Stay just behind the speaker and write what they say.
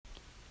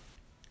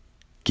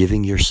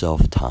giving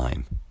yourself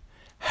time.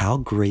 How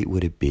great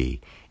would it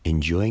be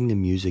enjoying the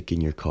music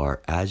in your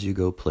car as you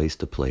go place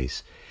to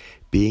place,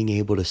 being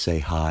able to say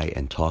hi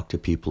and talk to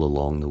people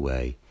along the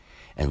way,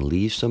 and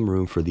leave some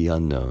room for the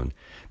unknown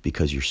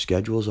because your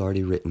schedule is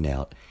already written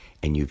out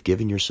and you've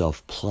given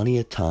yourself plenty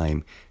of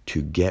time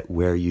to get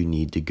where you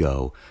need to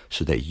go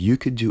so that you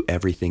could do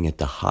everything at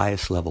the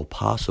highest level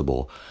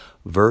possible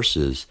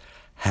versus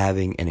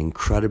having an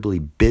incredibly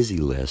busy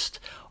list,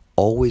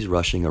 always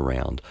rushing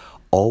around,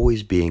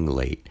 always being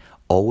late,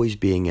 always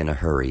being in a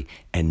hurry,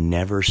 and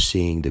never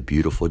seeing the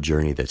beautiful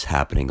journey that's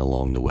happening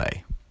along the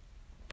way.